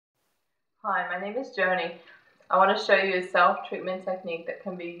Hi, my name is Joni. I want to show you a self-treatment technique that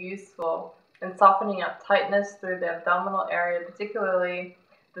can be useful in softening up tightness through the abdominal area, particularly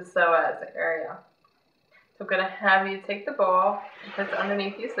the psoas area. So I'm going to have you take the ball, put it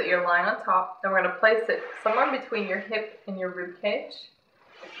underneath you so that you're lying on top, and we're going to place it somewhere between your hip and your rib cage,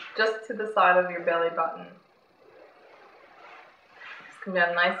 just to the side of your belly button. It's going to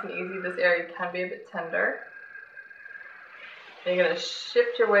be nice and easy. This area can be a bit tender. You're going to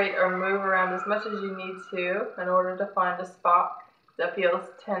shift your weight or move around as much as you need to in order to find a spot that feels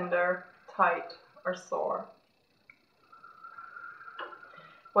tender, tight, or sore.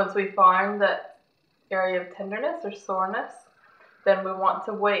 Once we find that area of tenderness or soreness, then we want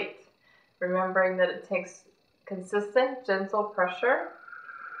to wait, remembering that it takes consistent, gentle pressure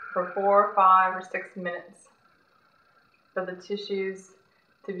for 4, 5, or 6 minutes for the tissues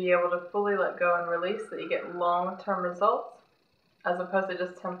to be able to fully let go and release, so that you get long-term results, as opposed to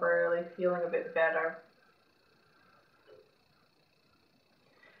just temporarily feeling a bit better.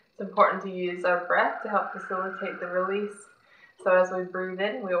 It's important to use our breath to help facilitate the release. So as we breathe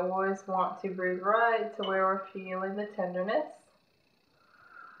in, we always want to breathe right to where we're feeling the tenderness.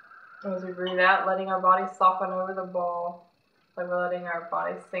 As we breathe out, letting our body soften over the ball, like we're letting our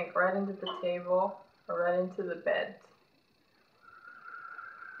body sink right into the table or right into the bed.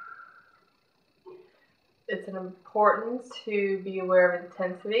 It's important to be aware of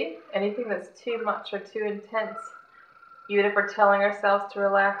intensity. Anything that's too much or too intense, even if we're telling ourselves to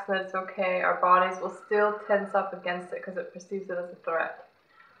relax and it's okay, our bodies will still tense up against it because it perceives it as a threat.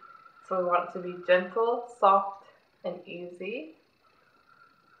 So we want it to be gentle, soft, and easy.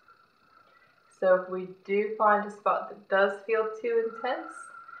 So if we do find a spot that does feel too intense,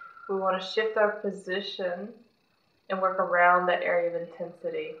 we want to shift our position and work around that area of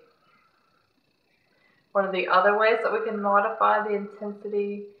intensity. One of the other ways that we can modify the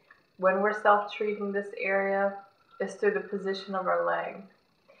intensity when we're self-treating this area is through the position of our leg.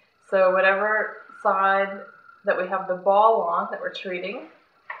 So whatever side that we have the ball on that we're treating,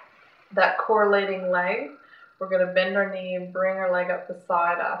 that correlating leg, we're going to bend our knee and bring our leg up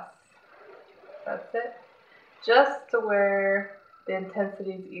beside us. That's it. Just to where the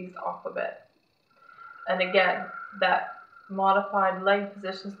intensity is eased off a bit. And again, that modified leg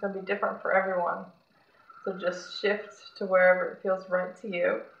position is going to be different for everyone. So just shift to wherever it feels right to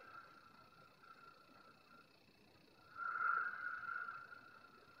you.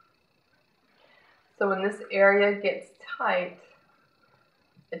 So when this area gets tight,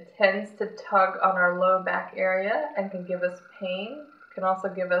 it tends to tug on our low back area and can give us pain. It can also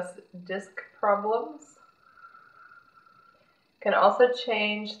give us disc problems. It can also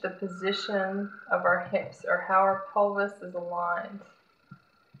change the position of our hips or how our pelvis is aligned.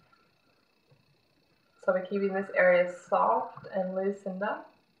 So by keeping this area soft and loosened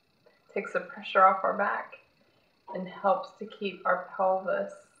up, takes the pressure off our back and helps to keep our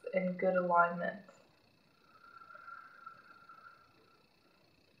pelvis in good alignment.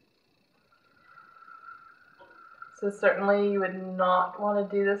 So certainly you would not want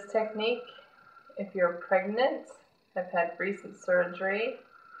to do this technique if you're pregnant, have had recent surgery,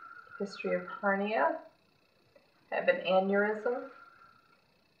 history of hernia, have an aneurysm.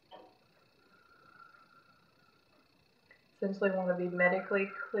 Essentially want to be medically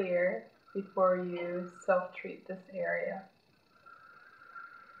clear before you self-treat this area.